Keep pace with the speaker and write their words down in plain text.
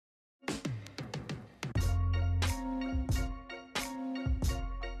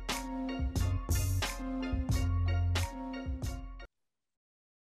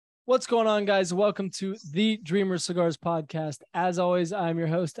What's going on, guys? Welcome to the Dreamer Cigars podcast. As always, I'm your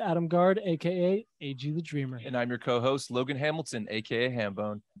host, Adam Guard, aka AG the Dreamer. And I'm your co-host, Logan Hamilton, aka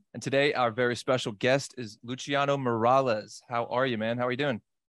Hambone. And today, our very special guest is Luciano Morales. How are you, man? How are you doing?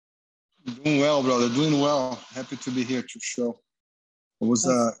 Doing well, brother. Doing well. Happy to be here to show. I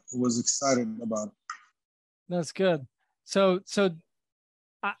was excited about it. That's good. So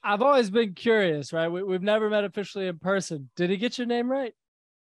I've always been curious, right? We've never met officially in person. Did he get your name right?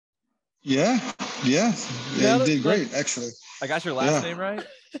 Yeah, he did great, actually. I got your last name right?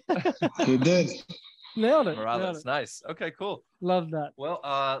 He did. Nailed it. Morales. Nailed it. Nice. Okay, cool. Love that. Well,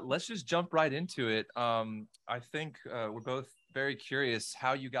 let's just jump right into it. I think we're both very curious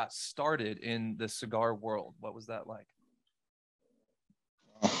how you got started in the cigar world. What was that like?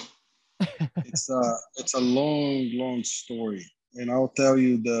 It's a long story, and I'll tell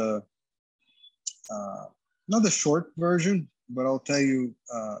you not the short version, but I'll tell you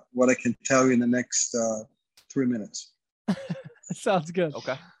what I can tell you in the next 3 minutes. Sounds good.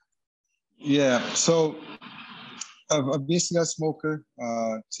 Okay. Yeah. So I've been a cigar smoker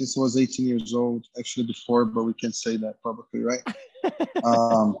since I was 18 years old. Actually, before, but we can't say that publicly, right?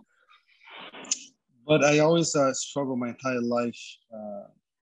 But I always struggled my entire life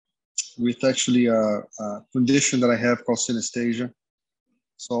with actually a condition that I have called synesthesia.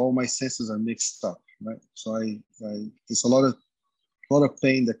 So all my senses are mixed up, right? So I there's a lot of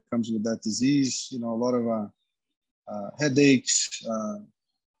pain that comes with that disease. You know, a lot of headaches,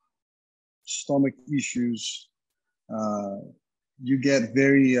 stomach issues. You get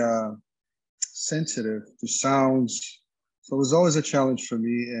very sensitive to sounds. So it was always a challenge for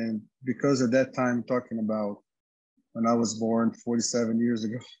me. And because at that time, talking about when I was born 47 years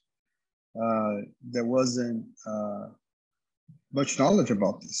ago, there wasn't much knowledge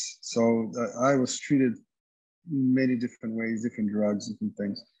about this. So I was treated many different ways, different drugs, different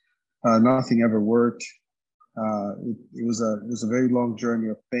things. Nothing ever worked. It was a very long journey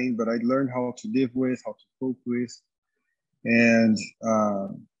of pain, but I learned how to live with, how to cope with. And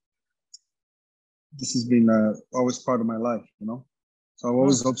this has been always part of my life, you know? So I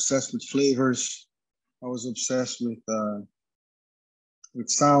was obsessed with flavors. I was obsessed with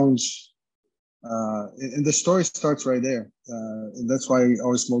sounds. And the story starts right there. And that's why I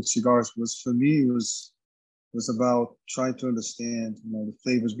always smoked cigars. For me, it was about trying to understand, you know, the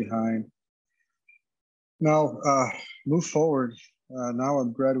flavors behind. Now, move forward. Now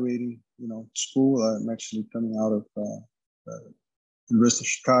I'm graduating, you know, school. I'm actually coming out of University of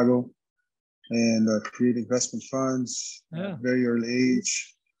Chicago and create investment funds at a very early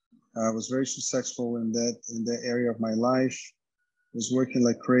age. I was very successful in that area of my life. Was working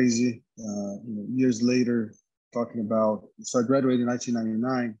like crazy. Years later, talking about, so I graduated in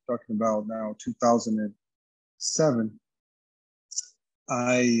 1999, talking about now 2007.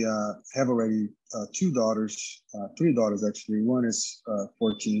 I have already three daughters actually. One is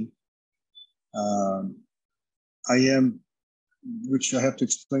 14. Which I have to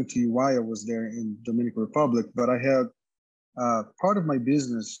explain to you why I was there in Dominican Republic, but I had part of my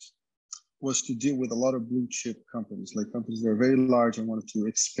business was to deal with a lot of blue chip companies, like companies that are very large and wanted to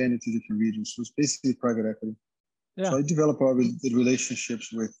expand into different regions. So it's basically private equity. Yeah. So I developed all the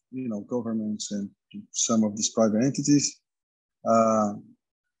relationships with, you know, governments and some of these private entities.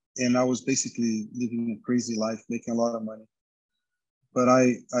 And I was basically living a crazy life, making a lot of money. But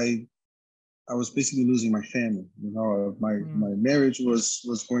I was basically losing my family. You know, my marriage was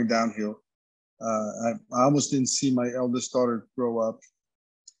going downhill. I almost didn't see my eldest daughter grow up.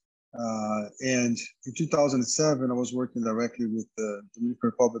 And in 2007, I was working directly with the Dominican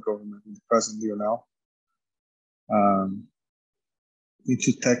Republic government, with President Lionel,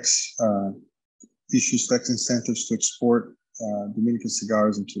 into tax issues, tax incentives to export Dominican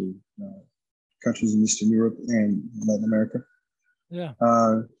cigars into countries in Eastern Europe and Latin America. Yeah.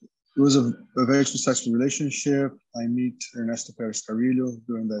 It was a very successful relationship. I meet Ernesto Perez Carrillo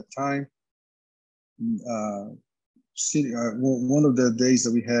during that time. One of the days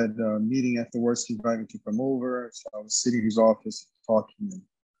that we had a meeting afterwards, he invited me to come over. So I was sitting in his office talking, and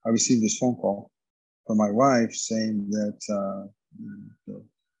I received this phone call from my wife saying that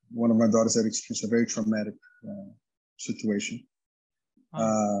one of my daughters had experienced a very traumatic situation.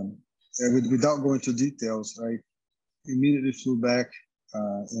 And without going into details, I immediately flew back,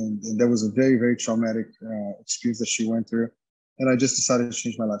 and there was a very, very traumatic experience that she went through, and I just decided to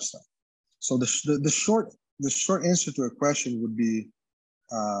change my lifestyle. So the short answer to a question would be,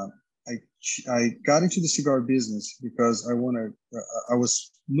 I got into the cigar business because I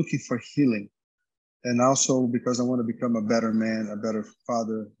was looking for healing, and also because I want to become a better man, a better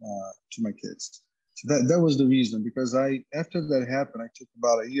father to my kids. So that was the reason, because after that happened, I took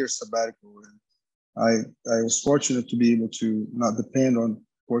about a year sabbatical, and I was fortunate to be able to not depend on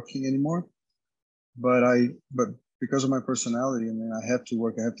working anymore. But because of my personality, I mean, I have to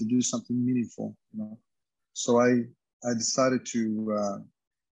work. I have to do something meaningful, you know. So I decided to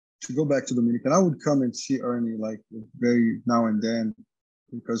go back to Dominican. I would come and see Ernie like very now and then,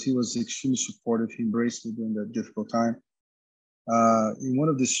 because he was extremely supportive. He embraced me during that difficult time. In one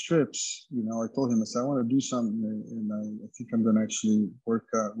of the strips, you know, I told him, I said, I want to do something, and I think I'm going to actually work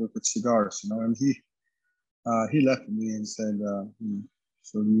with cigars, you know. And he laughed at me and said,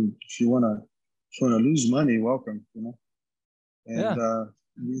 so if you want to lose money, welcome, you know. And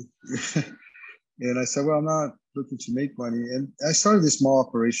and I said, well, I'm not looking to make money. And I started this small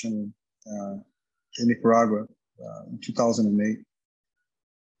operation in Nicaragua in 2008,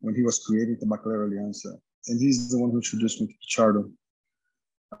 when he was creating Tabacalera Alianza. And he's the one who introduced me to Pichardo.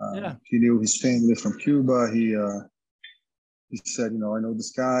 He knew his family from Cuba. He said, you know, I know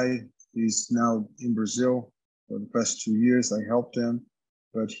this guy. He's now in Brazil for the past 2 years. I helped him,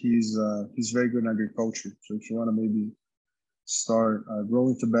 but he's very good in agriculture. So if you want to maybe start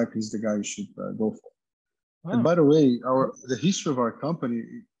growing tobacco, he's the guy you should go for. Wow. And by the way, the history of our company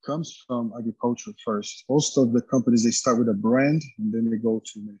comes from agriculture first. Most of the companies, they start with a brand, and then they go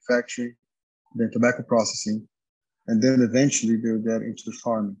to manufacturing, then tobacco processing, and then eventually they'll get into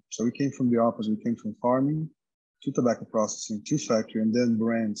farming. So we came from the opposite. We came from farming to tobacco processing to factory, and then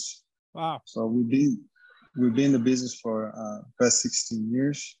brands. Wow. So we've been in the business for past 16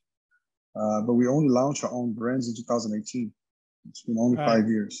 years, but we only launched our own brands in 2018. It's been only 5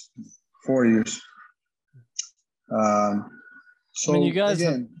 years, 4 years. So I mean, you guys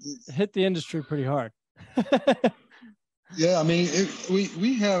have hit the industry pretty hard. Yeah, I mean,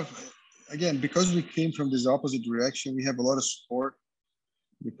 we have, again, because we came from this opposite direction, we have a lot of support,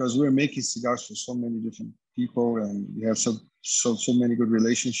 because we're making cigars for so many different people, and we have so many good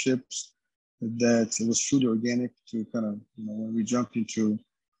relationships, that it was truly organic to kind of, you know, when we jumped into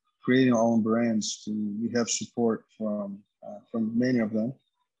creating our own brands, we have support from many of them.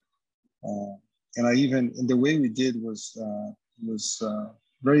 And the way we did was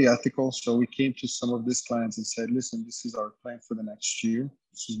very ethical. So we came to some of these clients and said, listen, this is our plan for the next year.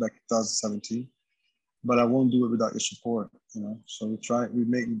 This was back in 2017, but I won't do it without your support, you know. So we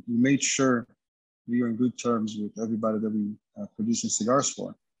made sure we were in good terms with everybody that we producing cigars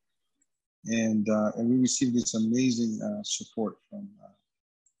for. And we received this amazing support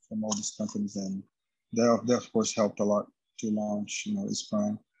from all these companies, and that of course helped a lot to launch, you know, Ace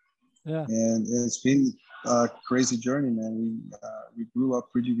Prime. Yeah. And it's been a crazy journey, man. We grew up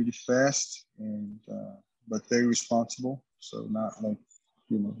really, really fast, and but very responsible. So not like,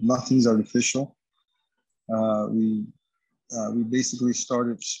 you know, nothing's artificial. We basically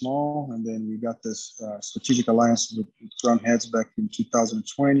started small, and then we got this strategic alliance with Crown Heads back in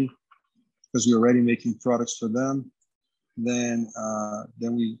 2020, because we were already making products for them. Then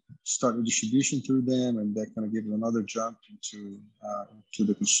we started distribution through them, and that kind of gave them another jump into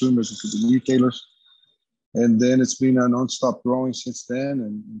the consumers, into the retailers. And then it's been a nonstop growing since then,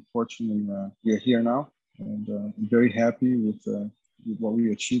 and unfortunately we are here now, and I'm very happy with what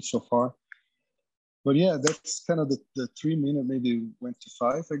we achieved so far. But yeah, that's kind of the 3 minute, maybe went to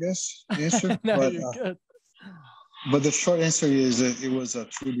 5, I guess, answer. No, but you're good. But the short answer is that it was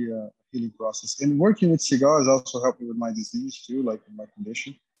truly a healing process. And working with cigars also helped me with my disease too, like my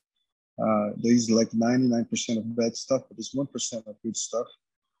condition. There's like 99% of bad stuff, but there's 1% of good stuff.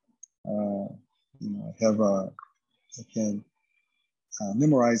 You know, I can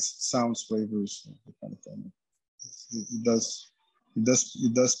memorize sounds, flavors, that kind of thing.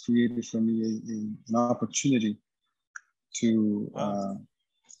 It does create for me an opportunity to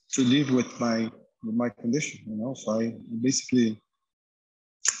live with my condition, you know. So I basically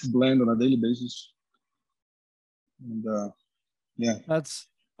blend on a daily basis, and yeah.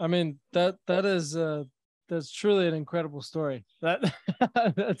 That's truly an incredible story. That's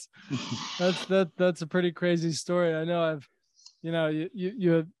a pretty crazy story. I know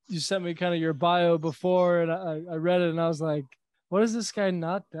you sent me kind of your bio before, and I read it, and I was like, what has this guy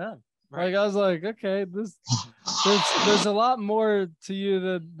not done? Right. Like, I was like, okay, there's a lot more to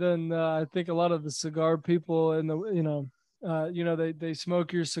you than I think a lot of the cigar people in the, they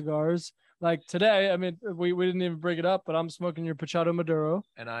smoke your cigars. Like today, I mean, we didn't even bring it up, but I'm smoking your Pachado Maduro.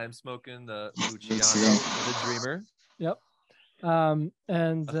 And I'm smoking the Luciano, the Dreamer. Yep.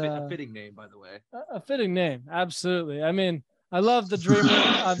 And a fitting name, by the way. A fitting name, absolutely. I mean, I love the Dreamer.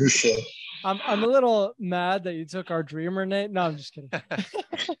 I'm a little mad that you took our Dreamer name. No, I'm just kidding.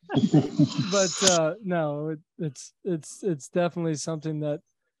 But no, it's definitely something that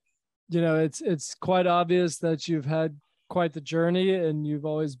it's quite obvious that you've had quite the journey, and you've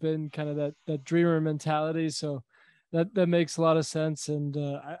always been kind of that dreamer mentality. So that makes a lot of sense. And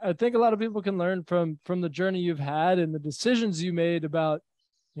I think a lot of people can learn from the journey you've had and the decisions you made about,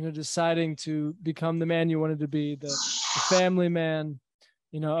 deciding to become the man you wanted to be, the family man,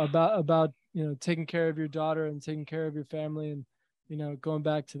 about, taking care of your daughter and taking care of your family, and, going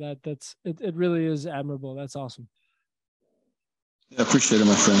back to that, it really is admirable. That's awesome. I appreciate it,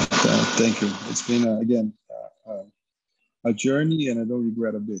 my friend. Thank you. It's been, again, a journey, and I don't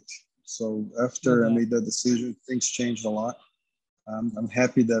regret a bit. So after I made that decision, things changed a lot. I'm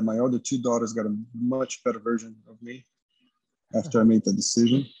happy that my other two daughters got a much better version of me after I made the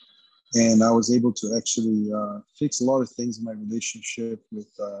decision. And I was able to actually fix a lot of things in my relationship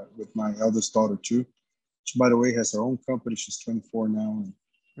with my eldest daughter too. She, by the way, has her own company. She's 24 now. And,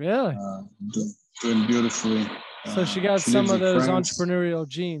 really? Doing beautifully. So she got some of those entrepreneurial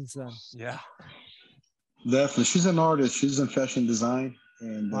genes then. Yeah. Definitely. She's an artist. She's in fashion design.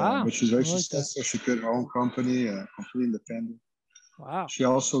 And wow. But she's very successful. She created her own company, completely independent. Wow. She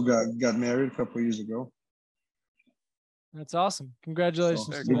also got married a couple of years ago. That's awesome.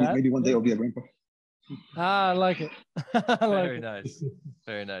 Congratulations. So maybe one day I'll be a grandpa. I like it. Very nice.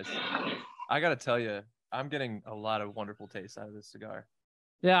 Very nice. I got to tell you, I'm getting a lot of wonderful taste out of this cigar.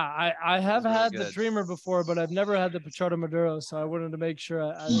 Yeah, I have really had good. the Dreamer before, but I've never had the Pachorra Maduro, so I wanted to make sure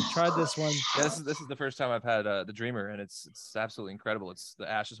I tried this one. Yeah, this is the first time I've had the Dreamer, and it's absolutely incredible. It's the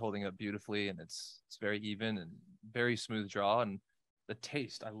ash is holding up beautifully, and it's very even and very smooth draw, and the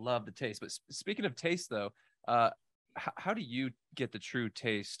taste. I love the taste. But speaking of taste, though, how do you get the true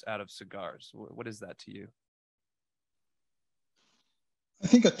taste out of cigars? What is that to you? I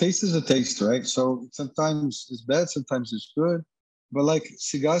think a taste is a taste, right? So sometimes it's bad, sometimes it's good. But like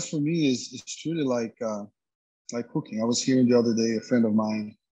cigars for me is truly like cooking. I was hearing the other day a friend of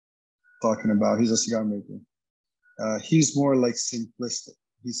mine talking about, he's a cigar maker. He's more like simplistic.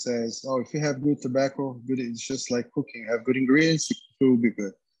 He says, "Oh, if you have good tobacco, good, it's just like cooking. Have good ingredients, it will be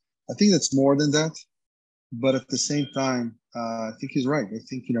good." I think that's more than that. But at the same time, I think he's right. I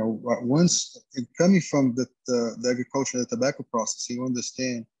think, once coming from the agriculture and the tobacco process, you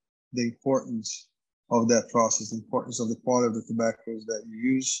understand the importance of that process, the importance of the quality of the tobaccos that you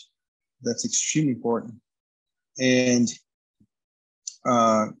use. That's extremely important. And,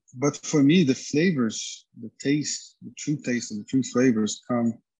 but for me, the flavors, the taste, the true taste and the true flavors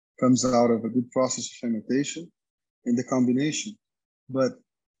comes out of a good process of fermentation and the combination. But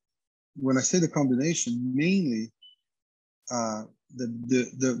when I say the combination, mainly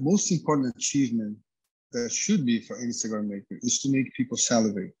the most important achievement that should be for any cigar maker is to make people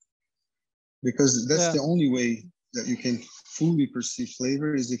salivate, because that's the only way that you can fully perceive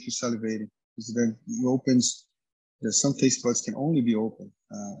flavor is if you're salivating, because then it opens. Some taste buds can only be open,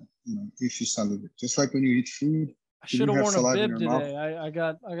 if you salivate. Just like when you eat food. I should have worn a bib today. I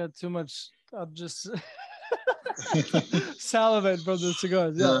got too much. I'm just salivate from the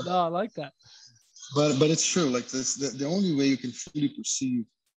cigars. Yeah, no, I like that. But it's true. Like this, the only way you can fully perceive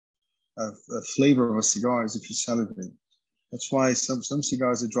a flavor of a cigar is if you salivate. That's why some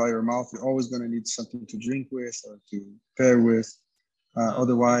cigars that dry your mouth, you're always going to need something to drink with or to pair with.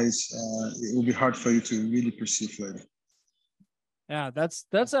 Otherwise, it will be hard for you to really perceive flavor. Yeah,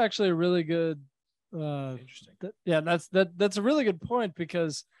 that's actually a really good. Interesting. That's a really good point,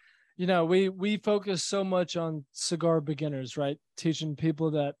 because we focus so much on cigar beginners, right? Teaching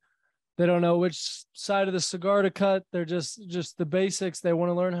people that they don't know which side of the cigar to cut. They're just the basics. They want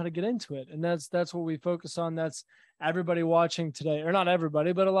to learn how to get into it. And that's what we focus on. That's everybody watching today, or not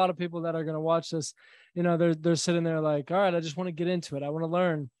everybody, but a lot of people that are going to watch this, they're sitting there like, all right, I just want to get into it. I want to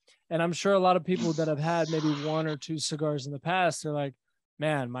learn. And I'm sure a lot of people that have had maybe one or two cigars in the past, they're like,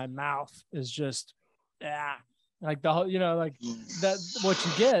 man, my mouth is just, like the whole, like that, what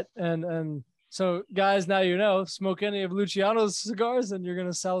you get. And so guys, now, smoke any of Luciano's cigars and you're going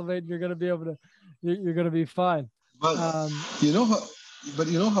to salivate. You're going to be able to, you're going to be fine. But you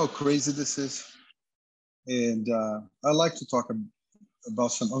know how crazy this is. And I like to talk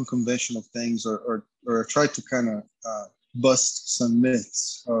about some unconventional things or try to kind of bust some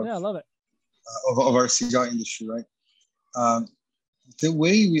myths of, I love it. Of our cigar industry, right? The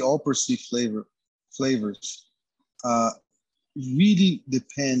way we all perceive flavors really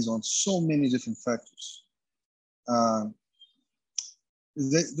depends on so many different factors.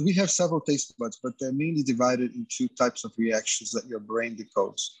 We have several taste buds, but they're mainly divided in two types of reactions that your brain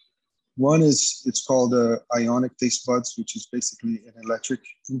decodes. One is, it's called ionic taste buds, which is basically an electric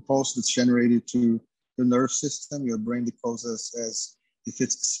impulse that's generated to the nerve system. Your brain decodes as if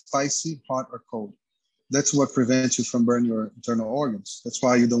it's spicy, hot, or cold. that's what prevents you from burning your internal organs. That's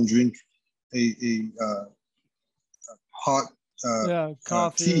why you don't drink a hot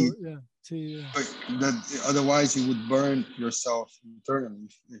coffee, tea. Tea. Yeah. But that otherwise you would burn yourself internally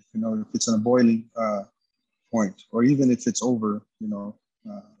if you know if it's on a boiling point, or even if it's over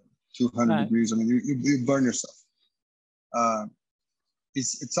 200 degrees. I mean, you burn yourself.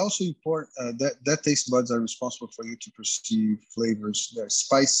 It's also important that taste buds are responsible for you to perceive flavors. They're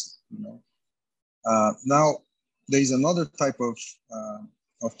spicy. Now there's another type of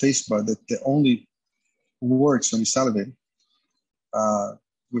taste bud that only works when you salivate,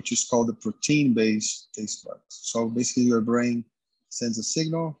 which is called the protein-based taste buds. So basically, your brain sends a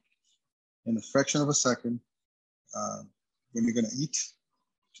signal in a fraction of a second when you're going to eat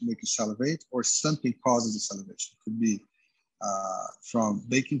to make you salivate, or something causes the salivation. It could be from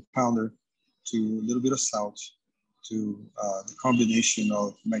baking powder to a little bit of salt to the combination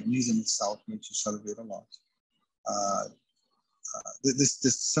of magnesium and salt makes you salivate a lot.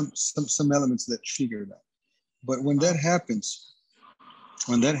 There's some elements that trigger that. But when that happens,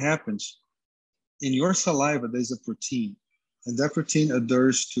 in your saliva, there's a protein, and that protein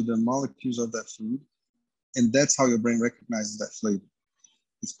adheres to the molecules of that food, and that's how your brain recognizes that flavor.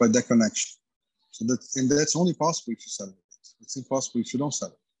 It's by that connection. So that's only possible if you salivate. It's impossible if you don't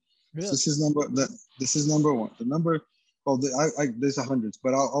salivate. Yeah. So this is number one. The number, there's hundreds,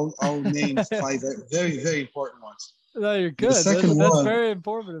 but I'll name 5 very, very important ones. No, you're good. That's very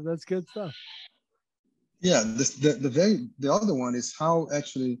informative. That's good stuff. Yeah, the other one is how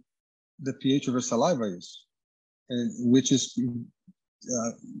actually the pH of your saliva is, and which is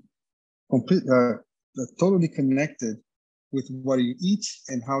totally connected with what you eat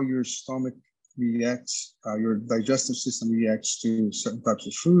and how your stomach reacts, your digestive system reacts to certain types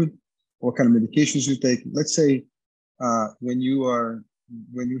of food, what kind of medications you take. Let's say let's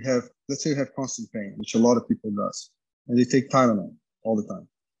say you have constant pain, which a lot of people does, and they take Tylenol all the time.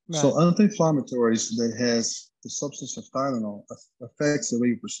 Right. So anti-inflammatories that has the substance of Tylenol affects the way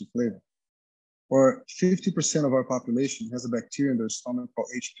you perceive flavor. Or 50% of our population has a bacteria in their stomach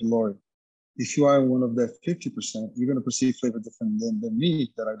called H. pylori. If you are one of that 50%, you're going to perceive flavor different than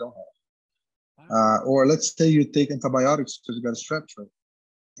me that I don't have. Or let's say you take antibiotics because you got a strep throat,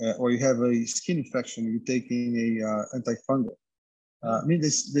 or you have a skin infection, you're taking a antifungal.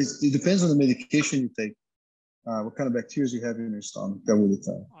 It depends on the medication you take. What kind of bacteria you have in your stomach that will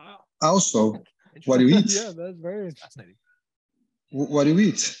determine. Wow. Also, what you eat. Yeah, that's very fascinating. What you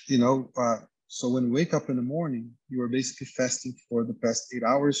eat, so when you wake up in the morning, you are basically fasting for the past 8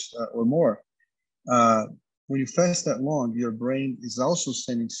 hours or more. When you fast that long, your brain is also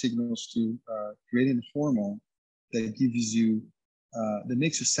sending signals to creating a hormone that gives you, that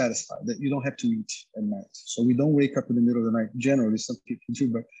makes you satisfied, that you don't have to eat at night. So we don't wake up in the middle of the night. Generally, some people do,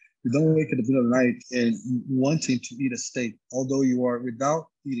 but you don't wake up in the middle of the night and wanting to eat a steak, although you are without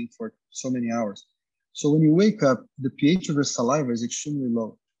eating for so many hours. So when you wake up, the pH of your saliva is extremely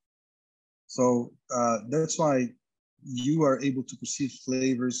low. So that's why you are able to perceive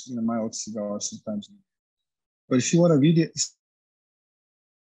flavors in a mild cigar sometimes. But if you want to really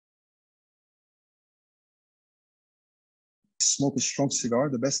smoke a strong cigar,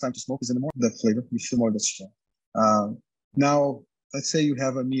 the best time to smoke is in the morning. That flavor, you feel more that strong. Now, let's say you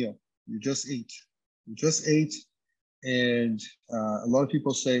have a meal. You just ate, and a lot of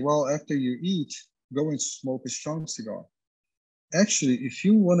people say, well, after you eat, go and smoke a strong cigar. Actually, if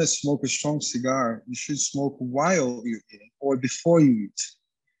you want to smoke a strong cigar, you should smoke while you're eating or before you eat,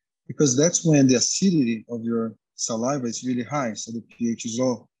 because that's when the acidity of your saliva is really high, so the pH is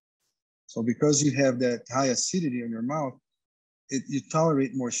low. So because you have that high acidity in your mouth, you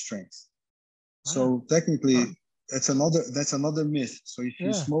tolerate more strength. Wow. So technically, that's another myth. So if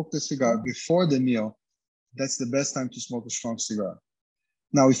you smoke the cigar before the meal, that's the best time to smoke a strong cigar.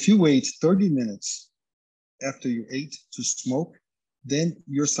 Now, if you wait 30 minutes after you ate to smoke, then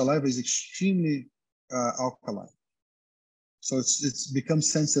your saliva is extremely alkaline. So it's become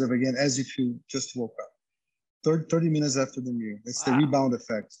sensitive again as if you just woke up. 30 minutes after the meal. It's the rebound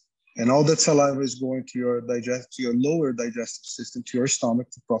effect. And all that saliva is going to your lower digestive system, to your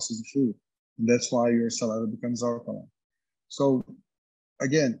stomach to process the food. And that's why your saliva becomes alkaline. So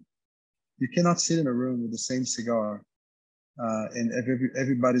again, you cannot sit in a room with the same cigar and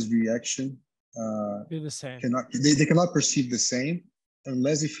everybody's reaction be the same. They cannot perceive the same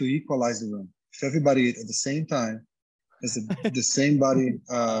unless if you equalize the room. If everybody ate at the same time, as the same body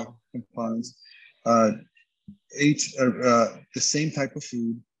components, ate the same type of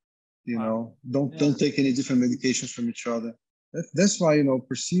food, don't take any different medications from each other. That's why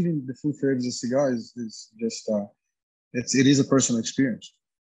perceiving the food flavors of cigar is just it is a personal experience.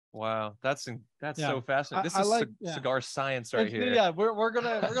 Wow, that's Yeah. so fascinating. This I is like yeah. cigar science right here. Yeah, we're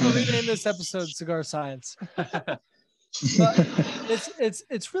gonna rename this episode Cigar Science. But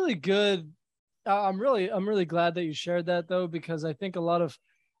it's really good. I'm really glad that you shared that though, because I think a lot of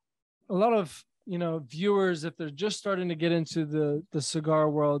viewers, if they're just starting to get into the cigar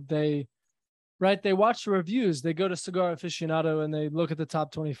world, they watch the reviews, they go to Cigar Aficionado and they look at the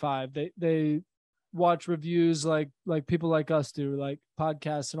top 25. They watch reviews like people like us do, like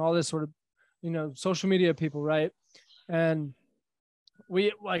podcasts and all this sort of social media people, right? And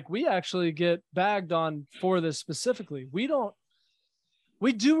we actually get bagged on for this specifically. We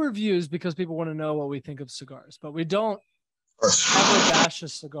do reviews because people want to know what we think of cigars, but we don't ever bash a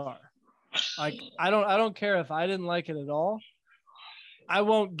cigar. Like I don't care if I didn't like it at all. I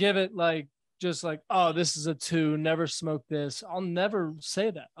won't give it just like, oh, this is a 2, never smoke this. I'll never say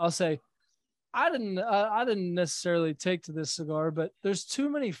that. I'll say I didn't necessarily take to this cigar, but there's too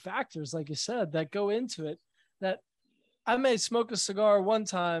many factors, like you said, that go into it, that I may smoke a cigar one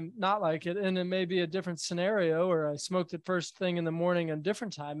time, not like it, and it may be a different scenario, or I smoked it first thing in the morning a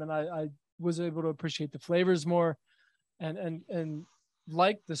different time, and I was able to appreciate the flavors more and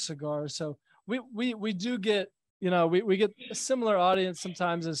like the cigar. So we do get, we get a similar audience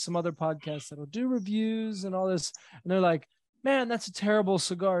sometimes as some other podcasts that'll do reviews and all this, and they're like, man, that's a terrible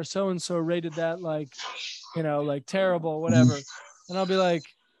cigar. So-and-so rated that like terrible, whatever. And I'll be like,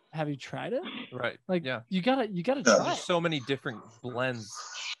 have you tried it? Right. Like, yeah, you gotta try there's it. so many different blends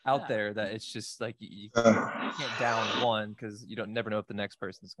out there that it's just like you can't down one because you don't never know if the next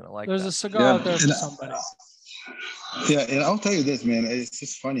person's gonna like There's that. a cigar out there for somebody. Yeah, and I'll tell you this, man. It's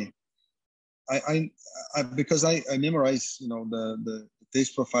just funny. I because I memorize, the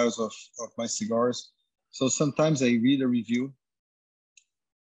taste profiles of my cigars. So sometimes I read a review,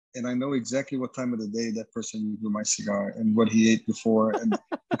 and I know exactly what time of the day that person reviewed my cigar and what he ate before, and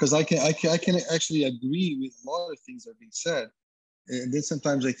because I can actually agree with a lot of things that are being said. And then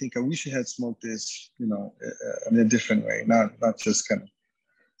sometimes I think I wish I had smoked this, in a different way, not just kind of.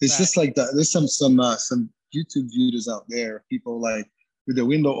 It's just like that. There's some YouTube videos out there, people like with the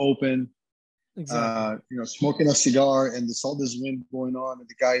window open, Exactly. smoking a cigar, and there's all this wind going on, and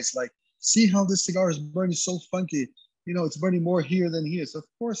the guy's like, "See how this cigar is burning so funky? It's burning more here than here." So of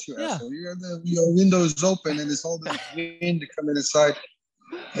course, you asshole, your window is open, and there's all this wind coming inside,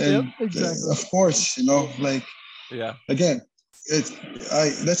 and exactly. of course, Again,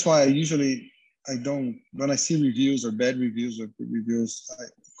 that's why I don't, when I see reviews or bad reviews or good reviews,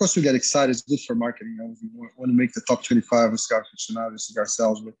 of course we get excited. It's good for marketing. We want to make the top 25 of Cigar Aficionado, cigar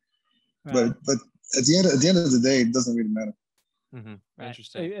sales, but at the end of the day, it doesn't really matter. Mm-hmm. Right.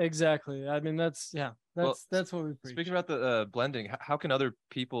 Interesting. Exactly. I mean, that's what we preach. Speaking about the blending, how can other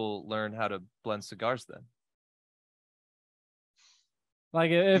people learn how to blend cigars then?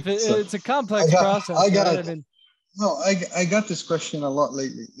 Like if it's a complex process. I got this question a lot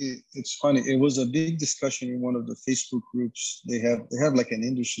lately. It's funny. It was a big discussion in one of the Facebook groups. They have like an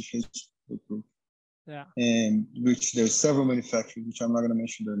industry Facebook group. Yeah. And which there's several manufacturers, which I'm not going to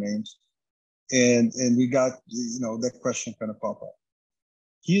mention their names. And we got, that question kind of pop up.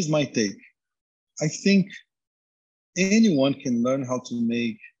 Here's my take. I think anyone can learn how to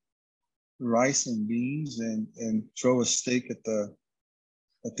make rice and beans and throw a steak at the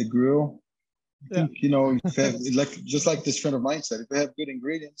grill. I think, if you have, just like this friend of mine said, if you have good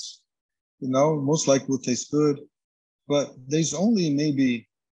ingredients, most likely will taste good. But there's only maybe,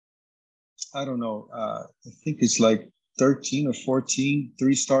 I don't know, I think it's like 13 or 14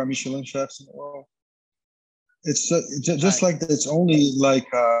 3-star Michelin chefs in the world. It's just like it's only like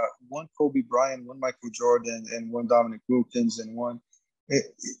one Kobe Bryant, one Michael Jordan, and one Dominic Wilkins, and one.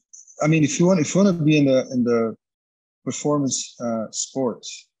 I mean, if you want to be in the performance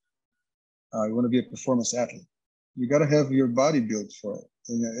sports, you want to be a performance athlete, you got to have your body built for it.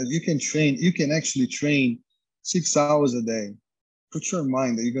 And you can actually train 6 hours a day. Put your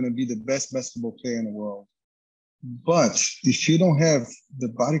mind that you're going to be the best basketball player in the world. But if you don't have the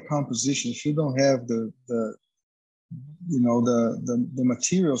body composition, if you don't have the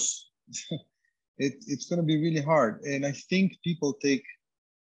materials, it's going to be really hard. And I think people think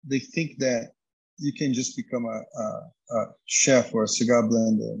that you can just become a chef or a cigar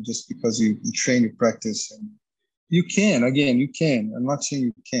blender just because you train, you practice, and you can. I'm not saying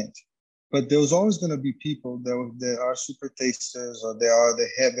you can't, but there's always going to be people that are super tasters, or they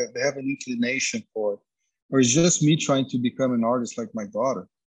have an inclination for it, or it's just me trying to become an artist like my daughter.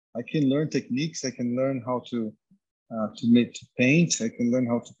 I can learn techniques. I can learn how to paint. I can learn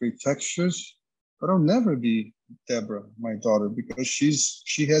how to create textures, but I'll never be Deborah, my daughter, because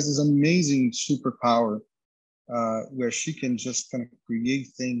she has this amazing superpower where she can just kind of create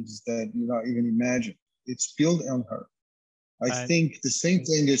things that you not even imagine. It's built on her. I think the same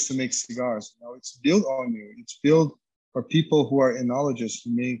thing is to make cigars. You know, it's built on you. It's built for people who are enologists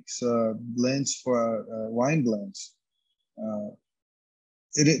who makes blends for wine blends.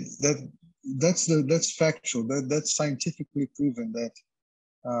 That's factual. That's scientifically proven that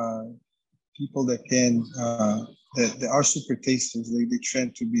people that can that are super tasters, they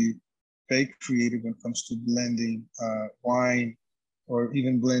tend to be very creative when it comes to blending wine, or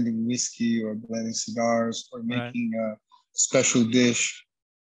even blending whiskey, or blending cigars, or making a special dish.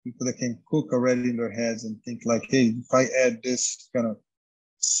 People that can cook already in their heads and think like, hey, if I add this kind of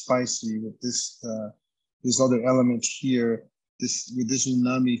spicy with this other element here, with this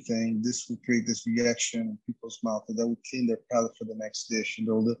umami thing, this will create this reaction in people's mouth, and that will clean their palate for the next dish. And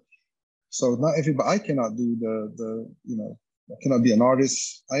all the so not everybody. I cannot do I cannot be an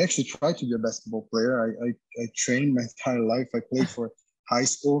artist. I actually tried to be a basketball player. I trained my entire life. I played for high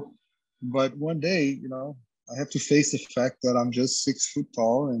school, but one day, I have to face the fact that I'm just 6 foot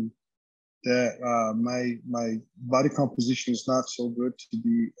tall, and that my body composition is not so good to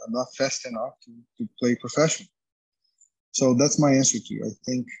be. I'm not fast enough to play professional. So that's my answer to you. I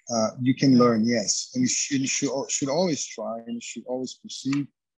think you can learn, yes, and you should always try, and you should always proceed.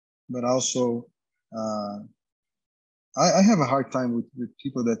 But also, I have a hard time with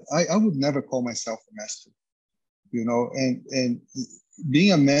people that I would never call myself a master, and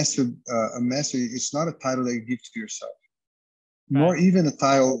being a master, it's not a title that you give to yourself, nor even a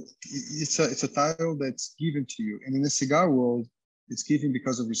title. It's a title that's given to you. And in the cigar world, it's given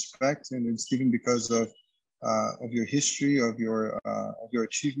because of respect, and it's given because of your history, of your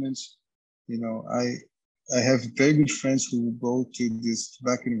achievements. I have very good friends who go to these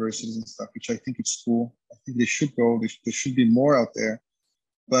tobacco universities and stuff, which I think it's cool. I think they should go. There should be more out there,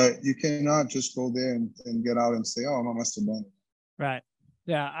 but you cannot just go there and get out and say, "Oh, I'm a master blender." Right.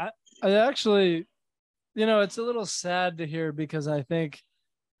 Yeah. I actually, it's a little sad to hear, because I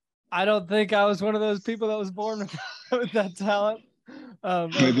don't think I was one of those people that was born with that talent.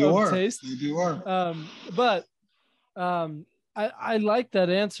 Maybe you are. Taste. Maybe you are. But I like that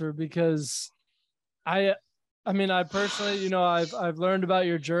answer, because I personally, I've learned about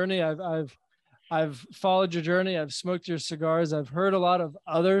your journey. I've followed your journey. I've smoked your cigars. I've heard a lot of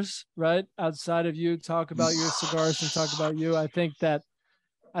others, right, outside of you, talk about your cigars and talk about you. I think that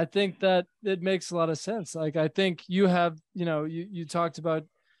it makes a lot of sense. Like, I think you have, you talked about,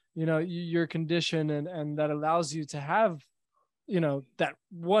 your condition, and that allows you to have, that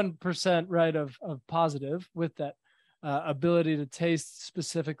 1%, right, of positive, with that ability to taste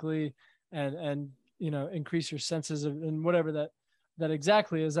specifically, and increase your senses and whatever that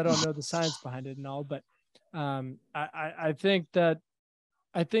exactly is. I don't know the science behind it and all, but I think that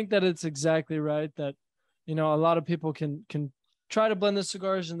it's exactly right that, a lot of people can try to blend the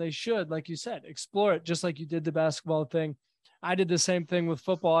cigars, and they should, like you said, explore it, just like you did the basketball thing. I did the same thing with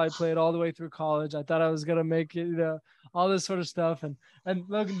football. I played all the way through college. I thought I was going to make it, all this sort of stuff. And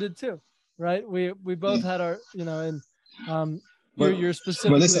Logan did too, right? We both had our, you're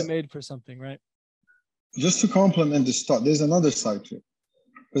specifically made for something, right? Just to complement this thought, there's another side to it.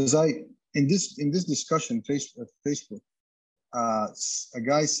 Because in this discussion, Facebook, a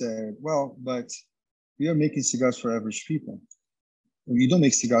guy said, well, but we are making cigars for average people. You don't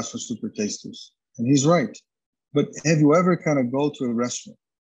make cigars for super tasters. And he's right. But have you ever kind of go to a restaurant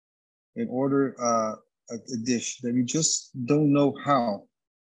and order a dish that you just don't know how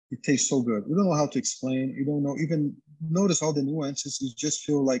it tastes so good? You don't know how to explain. You don't know, even notice all the nuances. You just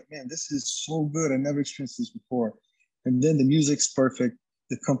feel like, man, this is so good. I never experienced this before. And then the music's perfect.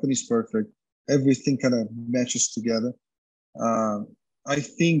 The company's perfect. Everything kind of matches together. I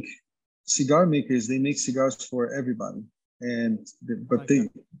think cigar makers, they make cigars for everybody. But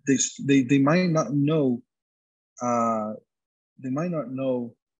they might not know. They might not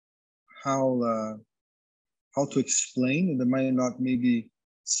know how to explain, and they might not maybe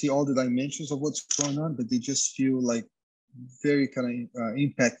see all the dimensions of what's going on, but they just feel like very kind of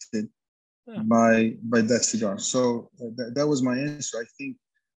impacted by that cigar. So that was my answer. I think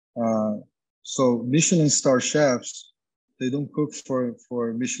so. Michelin star chefs, they don't cook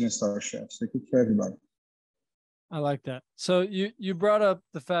for Michelin star chefs. They cook for everybody. I like that. So you brought up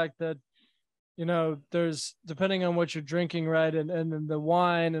the fact that, there's, depending on what you're drinking, right, and the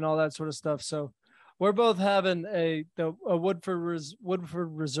wine and all that sort of stuff. So we're both having a Woodford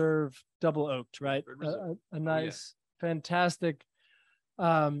Reserve double oaked, right? A nice, fantastic,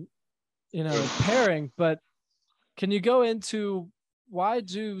 pairing. But can you go into why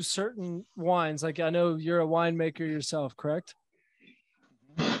do certain wines, like, I know you're a winemaker yourself, correct?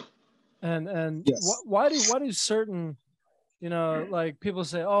 And Yes. why do certain, you know, like people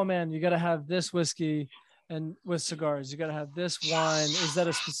say, oh man, you got to have this whiskey, and with cigars, you got to have this wine. Is that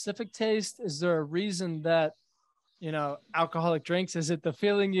a specific taste? Is there a reason that, you know, alcoholic drinks? Is it the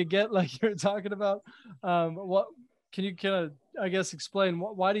feeling you get, like you're talking about? What can you kind of, I guess, explain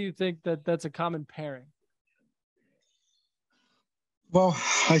why do you think that that's a common pairing? Well,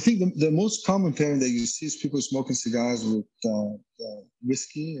 I think the most common pairing that you see is people smoking cigars with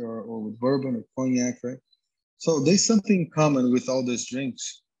whiskey or with bourbon or cognac, right? So there's something common with all those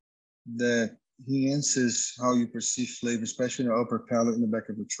drinks that enhances how you perceive flavor, especially in the upper palate in the back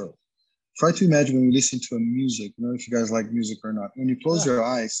of your throat. Try to imagine when you listen to a music, I don't know if you guys like music or not. When you close Yeah. your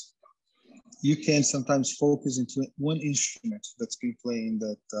eyes, you can sometimes focus into one instrument that's been playing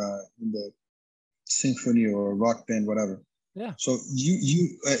in the symphony or rock band, whatever. Yeah. So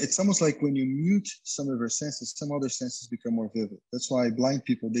it's almost like when you mute some of your senses, some other senses become more vivid. That's why blind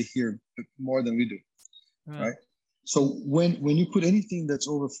people, they hear more than we do, right? So when you put anything that's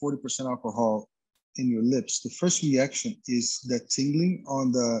over 40% alcohol in your lips, the first reaction is that tingling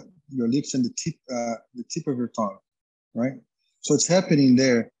on your lips and the tip of your tongue, right? So it's happening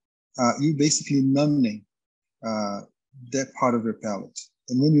there. You basically numbing that part of your palate.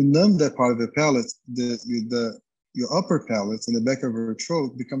 And when you numb that part of your palate, your upper palate in the back of your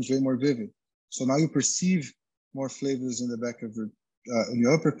throat becomes way more vivid. So now you perceive more flavors in the back of in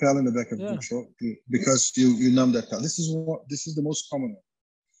your upper palate in the back of your throat because you numb that palate. This is the most common one.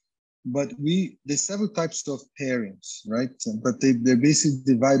 But there's several types of pairings, right? But they're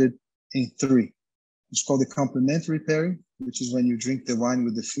basically divided in three. It's called the complementary pairing, which is when you drink the wine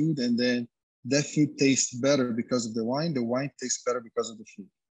with the food, and then that food tastes better because of the wine tastes better because of the food.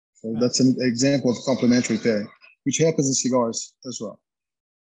 So that's an example of complementary pairing, which happens in cigars as well.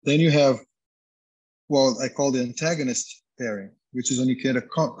 Then you have, I call the antagonist pairing, which is when you create a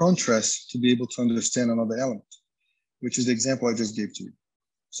contrast to be able to understand another element, which is the example I just gave to you.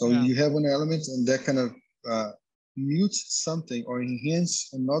 So you have an element and that kind of mutes something or enhance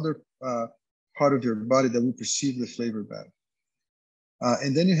another part of your body that will perceive the flavor better.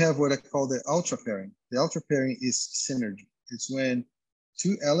 And then you have what I call the ultra pairing. The ultra pairing is synergy. It's when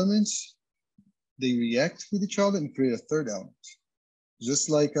two elements, they react with each other and create a third element, just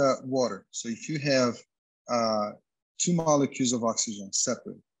like water. So if you have two molecules of oxygen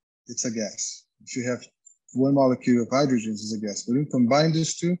separate, it's a gas. If you have one molecule of hydrogen, it's a gas. But when you combine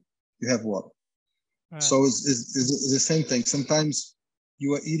these two, you have water. Right. So it's the same thing. Sometimes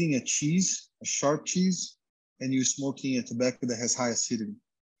you are eating a cheese, a sharp cheese, and you're smoking a tobacco that has high acidity.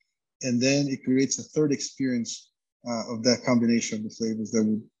 And then it creates a third experience of that combination of the flavors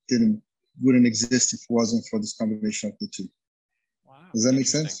that wouldn't exist if it wasn't for this combination of the two. Wow. Does that make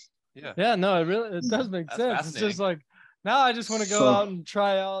sense? Yeah. Yeah, no, it does make sense. It's just like, now I just want to go out and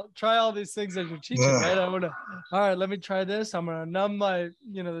try all these things that you're teaching, right? I want to, all right, let me try this. I'm going to numb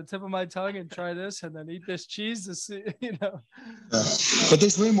the tip of my tongue and try this, and then eat this cheese to see, Yeah. But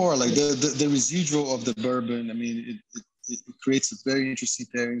there's way more, like the residual of the bourbon. I mean, it creates a very interesting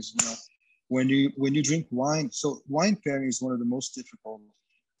pairings, when you drink wine. So wine pairing is one of the most difficult.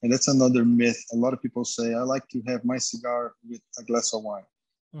 And that's another myth. A lot of people say, I like to have my cigar with a glass of wine.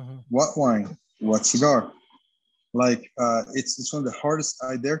 Mm-hmm. What wine? What cigar? Like, it's one of the hardest.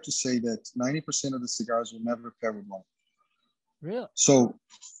 I dare to say that 90% of the cigars will never pair with wine. Really? So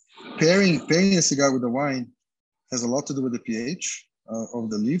pairing a cigar with the wine has a lot to do with the pH of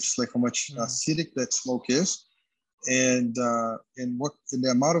the leaves, like how much acidic that smoke is, and the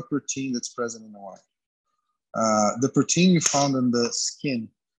amount of protein that's present in the wine. The protein you found in the skin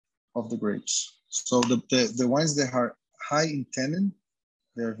of the grapes. So the wines that are high in tannin,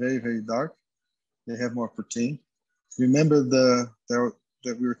 they're very, very dark. They have more protein. Remember that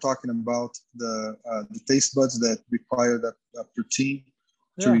we were talking about the taste buds that require that protein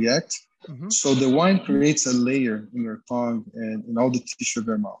to react. Mm-hmm. So the wine creates a layer in your tongue and in all the tissue of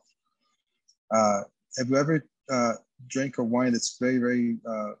your mouth. Have you ever drank a wine that's very, very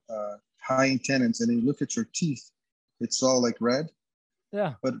high in tannins, and then you look at your teeth, it's all like red?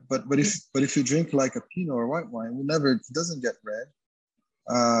 Yeah. But if you drink like a Pinot or white wine, it doesn't get red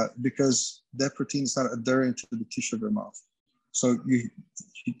because that protein is not adhering to the tissue of your mouth. So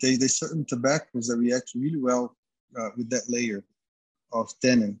there's certain tobaccos that react really well with that layer of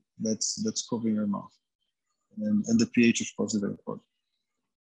tannin that's covering your mouth, and the pH, of course, is very important.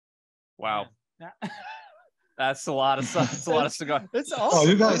 Wow. That's a lot of stuff. It's a lot of cigar. It's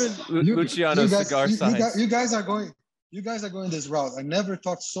awesome. Luciano's cigar science. You guys are going this route. I never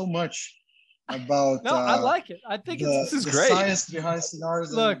talked so much about No, I like it. I think This is the great. science behind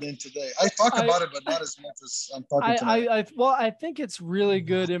cigars Look, than today. I talk about it, but not as much as I'm talking tonight. I think it's really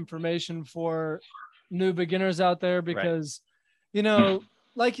good information for new beginners out there because, you know,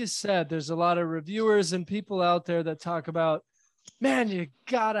 like you said, there's a lot of reviewers and people out there that talk about, man, you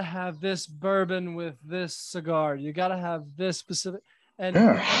gotta have this bourbon with this cigar. You gotta have this specific, and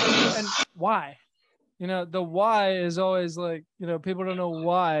why? You know, the why is always like, you know, people don't know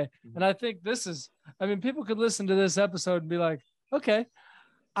why. And I think this is, I mean, people could listen to this episode and be like, okay,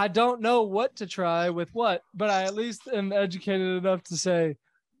 I don't know what to try with what, but I at least am educated enough to say,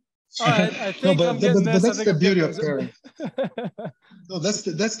 all right, I think I'm getting this. That's I think the beauty I'm of pairing. No, that's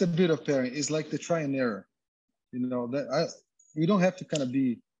the beauty of pairing. It's like the try and error. You know, we don't have to kind of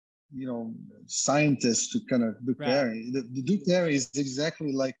be, you know, scientists to kind of do pairing. The do pairing is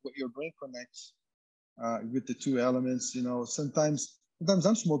exactly like what your brain connects with the two elements. You know, sometimes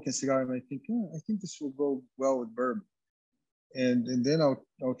I'm smoking a cigar and I think, I think this will go well with bourbon, and then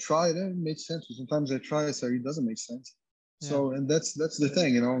I'll try it and it makes sense. Sometimes I try it, so it doesn't make sense. So, and that's the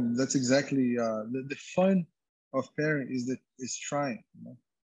thing, you know. That's exactly the fun of pairing is trying. You know?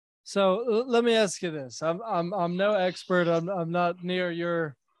 So let me ask you this: I'm no expert. I'm not near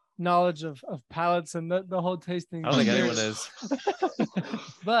your knowledge of palates and the whole tasting. I don't think anyone is.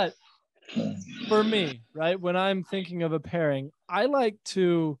 But for me, right, when I'm thinking of a pairing, I like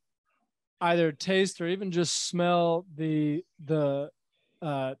to either taste or even just smell the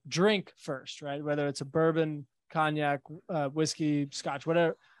drink first, right? Whether it's a bourbon, cognac, whiskey, scotch,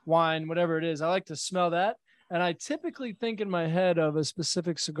 whatever, wine, whatever it is. I like to smell that. And I typically think in my head of a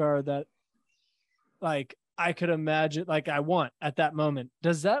specific cigar that like I could imagine, like I want at that moment.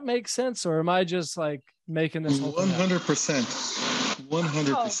 Does that make sense? Or am I just like making this whole 100%.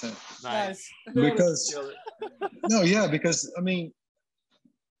 100%. Nice. Because because I mean,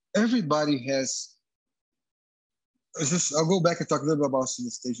 everybody has. I'll go back and talk a little bit about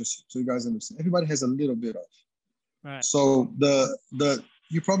synesthesia so you guys understand. Everybody has a little bit of. Right. So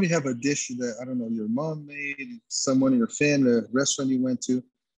you probably have a dish that, I don't know, your mom made, someone in your family, a restaurant you went to,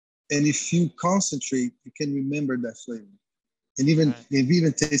 and if you concentrate, you can remember that flavor, and even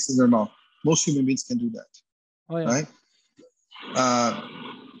taste it in your mouth. Most human beings can do that. Oh yeah. Right.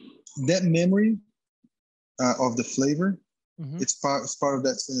 That memory of the flavor. It's part of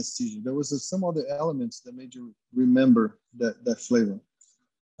that synesthesia. There was some other elements that made you remember that flavor.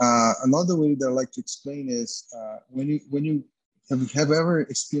 Another way that I like to explain is when you have ever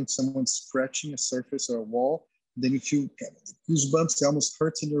experienced someone scratching a surface or a wall, then you feel goosebumps, it almost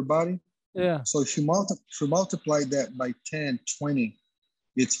hurts in your body. Yeah. So if you multiply that by 10, 20,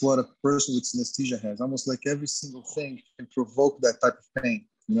 it's what a person with synesthesia has. Almost like every single thing can provoke that type of pain,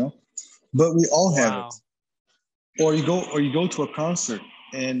 you know. But we all have it. Or you go to a concert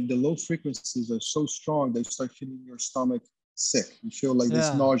and the low frequencies are so strong that you start feeling your stomach sick. You feel like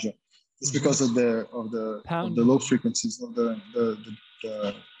there's nausea. It's because of the low frequencies of the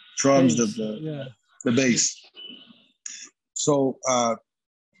drums, bass. The bass. So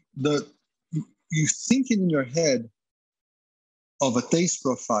you thinking in your head of a taste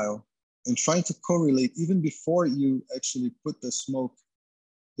profile and trying to correlate even before you actually put the smoke.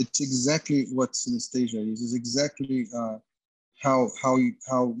 It's exactly what synesthesia is. It's exactly how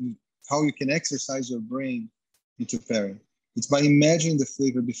you can exercise your brain into pairing. It's by imagining the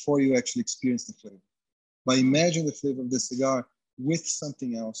flavor before you actually experience the flavor. By imagining the flavor of the cigar with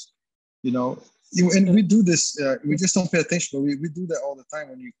something else, you know. And we do this. We just don't pay attention, but we do that all the time.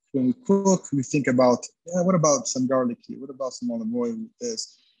 When we cook, we think about, what about some garlic here? What about some olive oil with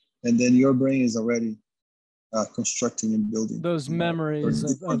this? And then your brain is already constructing and building those memories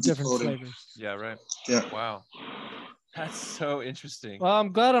of different flavors. Yeah, right. Yeah. Wow. That's so interesting. Well,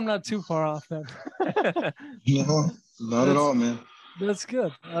 I'm glad I'm not too far off then. No, not at all, man. That's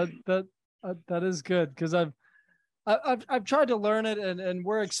good. That is good because I've tried to learn it, and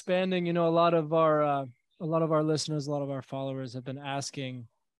we're expanding. You know, a lot of our listeners, a lot of our followers have been asking,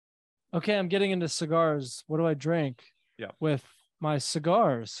 okay, I'm getting into cigars. What do I drink with my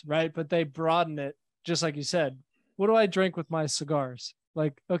cigars? Right. But they broaden it, just like you said. What do I drink with my cigars?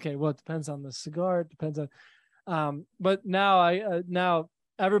 Like, okay, well, it depends on the cigar. It depends on, but now now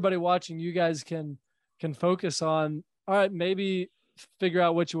everybody watching, you guys can focus on, all right, maybe figure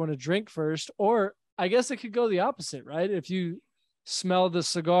out what you want to drink first, or I guess it could go the opposite, right? If you smell the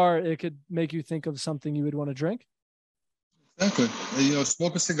cigar, it could make you think of something you would want to drink. Exactly. You know,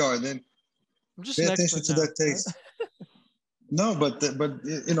 smoke a cigar, then I'm just pay attention to that taste. No, but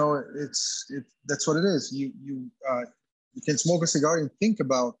you know, that's what it is. You can smoke a cigar and think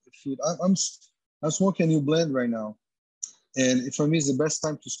about the food. I'm smoking a new blend right now, And for me, it's the best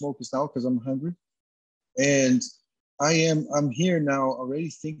time to smoke is now because I'm hungry. And I'm here now already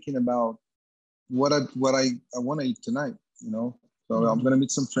thinking about what I want to eat tonight, you know. So I'm gonna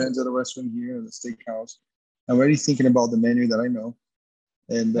meet some friends at a restaurant here at the steakhouse. I'm already thinking about the menu that I know,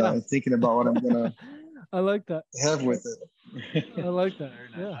 and thinking about what I'm gonna I like that. have with it. I like that. Very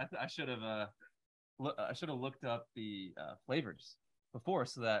nice. Yeah. I should have looked up the flavors before,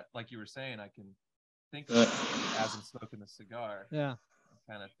 so that, like you were saying, I can think of it as I'm smoking the cigar. Yeah.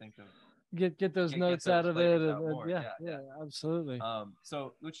 Kind of think of Get those notes those out of it. flavors out more. Yeah, absolutely.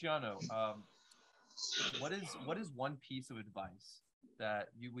 So Luciano, what is one piece of advice that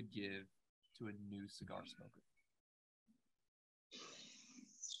you would give to a new cigar smoker?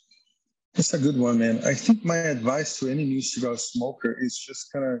 That's a good one, man. I think my advice to any new cigar smoker is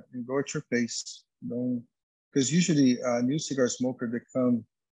just kind of go at your pace. Don't, because usually new cigar smoker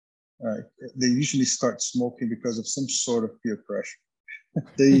they usually start smoking because of some sort of peer pressure.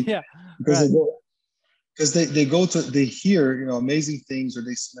 Yeah, because right. they hear, you know, amazing things, or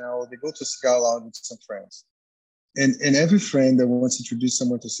they go to a cigar lounge with some friends, and every friend that wants to introduce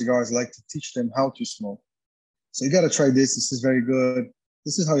someone to cigars like to teach them how to smoke. So you got to try this. This is very good.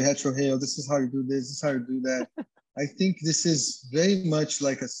 This is how you retrohale. This is how you do this. This is how you do that. I think this is very much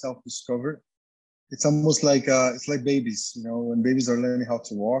like a self-discovery. It's almost like it's like babies. You know, when babies are learning how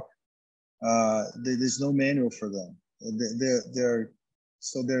to walk, there's no manual for them.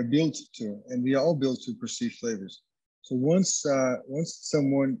 They're built to, and we are all built to perceive flavors. So once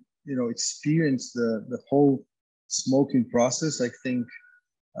someone, you know, experience the whole smoking process, I think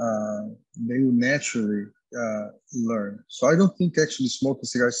they will naturally learn. So I don't think actually smoking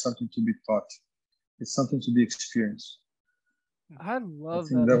cigars is something to be taught. It's something to be experienced. I love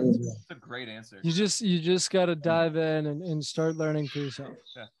think that. That's a great answer. You just got to dive in and start learning for yourself.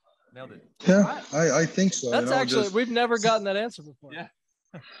 Yeah, nailed it. Yeah, I think so. That's actually we've never gotten that answer before. Yeah.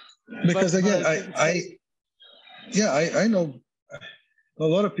 Because again, I know a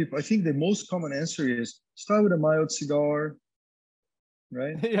lot of people. I think the most common answer is start with a mild cigar,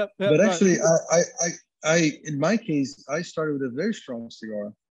 right? Yep, But right. actually, I in my case, I started with a very strong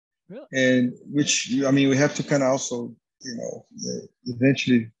cigar, Really? and which, I mean, we have to kind of also, you know,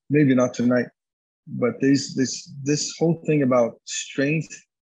 eventually, maybe not tonight, but this whole thing about strength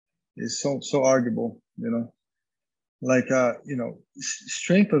is so arguable, you know. Like you know,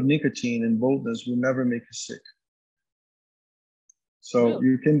 strength of nicotine and boldness will never make you sick. So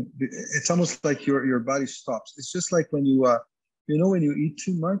Really? it's almost like your body stops. It's just like when you know, when you eat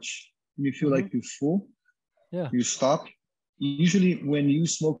too much and you feel like you're full, Yeah. you stop. Usually when you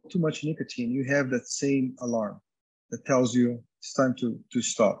smoke too much nicotine, you have that same alarm that tells you it's time to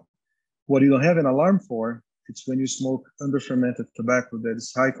stop. What you don't have an alarm for, it's when you smoke under fermented tobacco that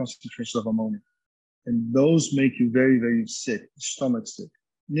is high concentration of ammonia. And those make you very, very sick, stomach sick.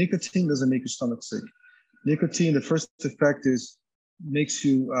 Nicotine doesn't make your stomach sick. Nicotine, the first effect is gives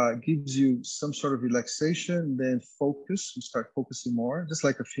you some sort of relaxation, then focus. You start focusing more, just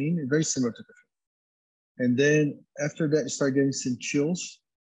like caffeine, very similar to caffeine. And then after that, you start getting some chills.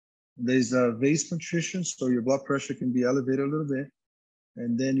 There's a vasoconstriction, so your blood pressure can be elevated a little bit.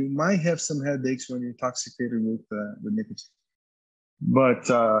 And then you might have some headaches when you're intoxicated with nicotine.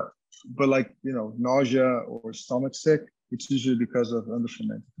 But like, you know, nausea or stomach sick, it's usually because of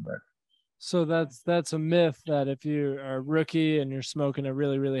underfermented tobacco. So that's a myth that if you are a rookie and you're smoking a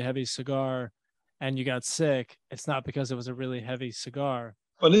really, really heavy cigar and you got sick, it's not because it was a really heavy cigar.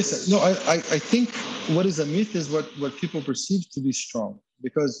 Well, listen, no, I think what is a myth is what people perceive to be strong,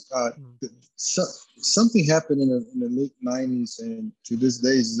 because something happened in the late 90s and to this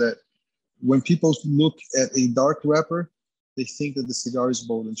day is that when people look at a dark wrapper, they think that the cigar is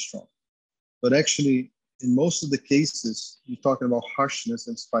bold and strong. But actually, in most of the cases, you're talking about harshness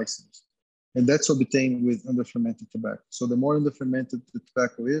and spiciness. And that's obtained with under-fermented tobacco. So the more under-fermented the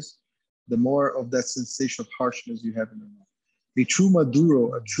tobacco is, the more of that sensation of harshness you have in the mouth. A true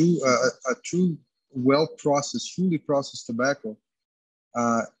Maduro, a true well-processed, fully processed tobacco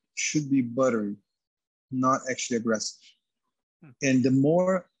should be buttery, not actually aggressive. And the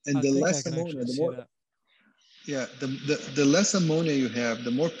less ammonia, the more... Yeah, the less ammonia you have,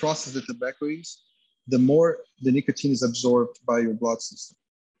 the more processed the tobacco is, the more the nicotine is absorbed by your blood system.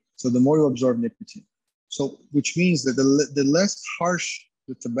 So the more you absorb nicotine. So which means that the less harsh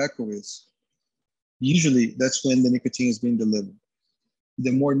the tobacco is, usually that's when the nicotine is being delivered.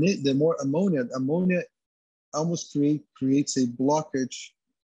 The more ammonia almost creates a blockage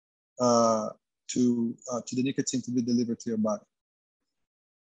to the nicotine to be delivered to your body.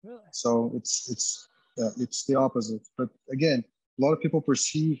 Really? So it's the opposite. But again, a lot of people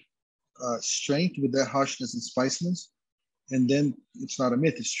perceive strength with that harshness and spiciness, and then it's not a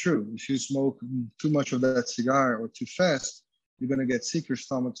myth, it's true. If you smoke too much of that cigar or too fast, you're going to get sick, your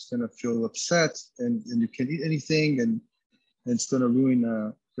stomach's going to feel upset, and you can't eat anything, and it's going to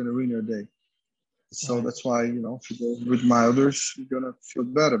ruin your day. So that's why, if you go with milders, you're going to feel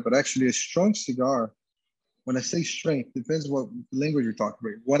better. But actually, a strong cigar, when I say strength, depends what language you're talking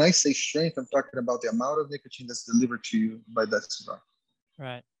about. When I say strength, I'm talking about the amount of nicotine that's delivered to you by that cigar.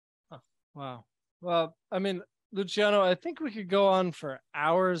 Right. Oh, wow. Well, I mean, Luciano, I think we could go on for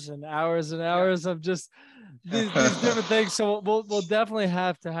hours and hours and hours of just these different things. So we'll definitely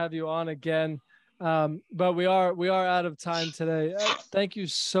have to have you on again. But we are out of time today. Thank you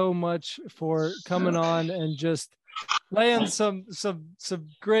so much for coming on and just laying some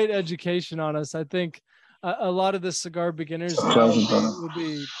great education on us. I think a lot of the cigar beginners now would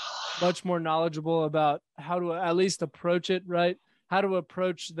be much more knowledgeable about how to at least approach it, right? How to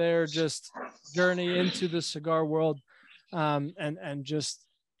approach their just journey into the cigar world, and just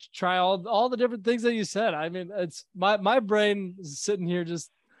try all the different things that you said. I mean, it's my brain is sitting here just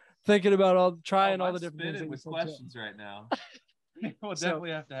thinking about all the different things. With questions right now. We'll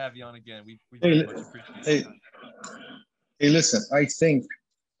definitely have to have you on again. We very much appreciate it. Hey, listen, I think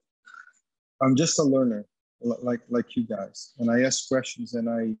I'm just a learner like you guys, and I ask questions,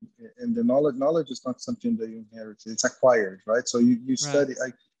 and the knowledge is not something that you inherit, it's acquired, right? So you study.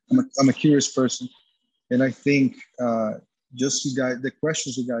 I'm a curious person, and I think just you guys, the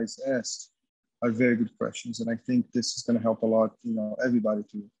questions you guys asked are very good questions, and I think this is going to help a lot, everybody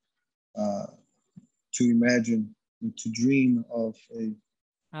to imagine and to dream of a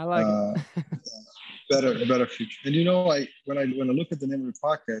better future. And when I look at the name of the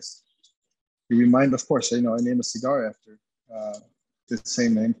podcast, you remind, of course, I named a cigar after the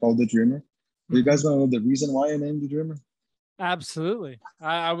same name, called The Dreamer. Do you guys want to know the reason why I named The Dreamer? Absolutely.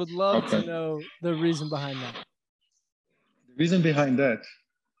 I would love to know the reason behind that. The reason behind that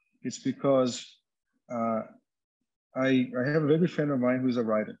is because I have a very good friend of mine who's a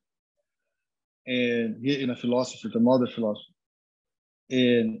writer, and he, a philosopher, the modern philosopher.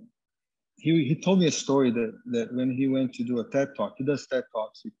 And he told me a story that when he went to do a TED Talk, he does TED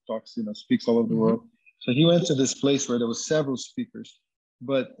Talks, he talks, speaks all over the world. So he went to this place where there was several speakers,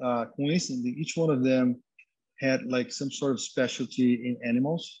 but coincidentally, each one of them had like some sort of specialty in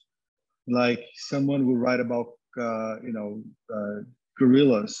animals. Like someone will write about,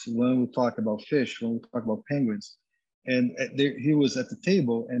 gorillas, one will talk about fish, one will talk about penguins. And he was at the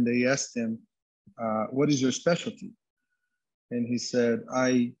table, and they asked him, what is your specialty? And he said,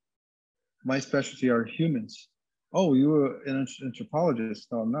 my specialty are humans. Oh, you're an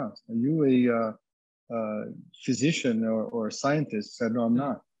anthropologist? No, I'm not. Are you a physician or a scientist? Said, no, I'm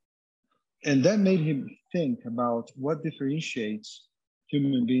not. And that made him think about what differentiates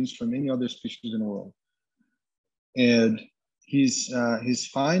human beings from any other species in the world. And his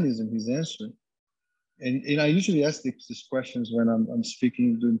findings, his answer, and I usually ask these questions when I'm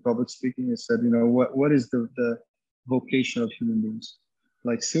speaking, doing public speaking. I said, what is the vocation of human beings?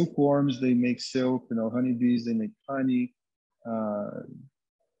 Like silkworms, they make silk. Honeybees, they make honey.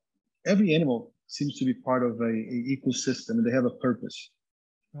 Every animal seems to be part of a ecosystem, and they have a purpose.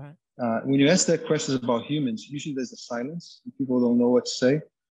 Right. When you ask that question about humans, usually there's a silence. People don't know what to say.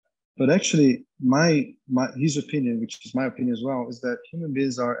 But actually, his opinion, which is my opinion as well, is that human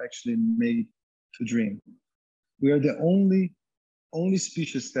beings are actually made to dream. We are the only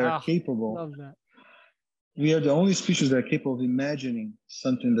species that are capable. Love that. We are the only species that are capable of imagining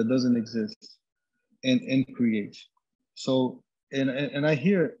something that doesn't exist and create. So, and I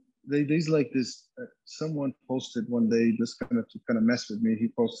hear there's like this, someone posted one day, just kind of mess with me. He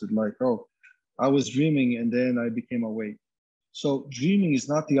posted like, oh, I was dreaming and then I became awake. So dreaming is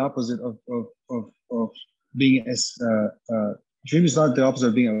not the opposite of being dream is not the opposite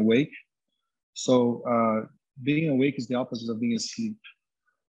of being awake. So being awake is the opposite of being asleep,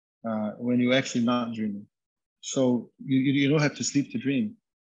 when you're actually not dreaming. So you don't have to sleep to dream.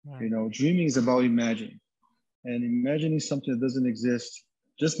 Right. Dreaming is about imagining, and imagining something that doesn't exist.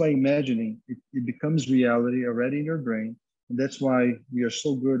 Just by imagining, it becomes reality already in your brain. And that's why we are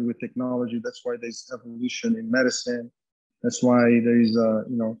so good with technology. That's why there's evolution in medicine. That's why there is,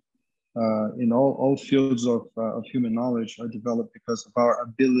 in all fields of human knowledge are developed because of our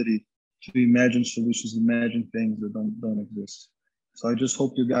ability to imagine solutions, imagine things that don't exist. So I just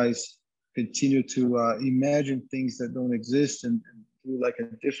hope you guys continue to imagine things that don't exist and do like a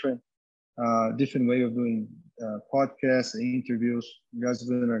different way of doing podcasts and interviews. You guys have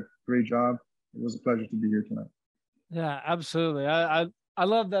done a great job. It was a pleasure to be here tonight. Yeah, absolutely. I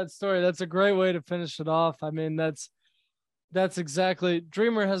love that story. That's a great way to finish it off. I mean, That's exactly.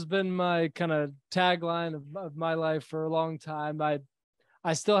 Dreamer has been my kind of tagline of my life for a long time.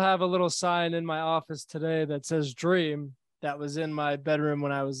 I still have a little sign in my office today that says dream, that was in my bedroom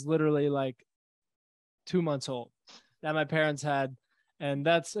when I was literally like 2 months old, that my parents had. And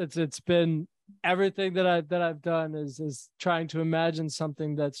it's been everything that I've done is trying to imagine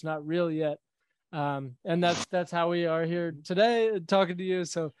something that's not real yet. And that's how we are here today talking to you.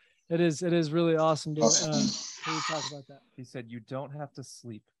 So it is really awesome to talk about that. He said, "You don't have to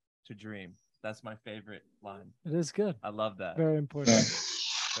sleep to dream." That's my favorite line. It is good. I love that. Very important.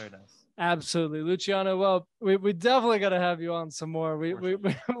 Very nice. Absolutely, Luciano. Well, we definitely got to have you on some more. We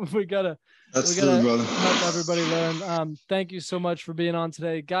gotta help everybody learn. Thank you so much for being on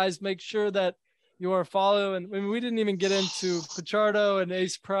today, guys. Make sure that you are following. I mean, we didn't even get into Pichardo and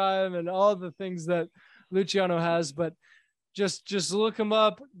Ace Prime and all the things that Luciano has, but just look him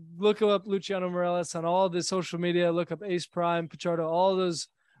up. Look up Luciano Morales on all the social media. Look up Ace Prime, Pichardo, all those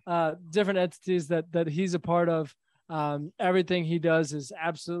different entities that he's a part of. Everything he does is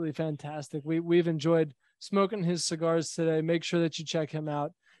absolutely fantastic. We've enjoyed smoking his cigars today. Make sure that you check him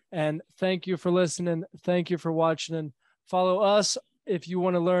out. And thank you for listening. Thank you for watching, and follow us if you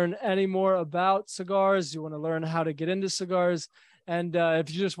want to learn any more about cigars, you want to learn how to get into cigars. And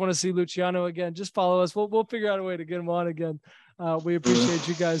if you just want to see Luciano again, just follow us. We'll figure out a way to get him on again. We appreciate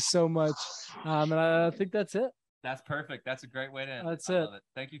you guys so much. And I think that's it. That's perfect. That's a great way to end. That's I it. love it.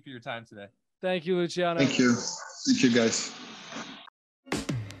 Thank you for your time today. Thank you, Luciano. Thank you. Thank you, guys.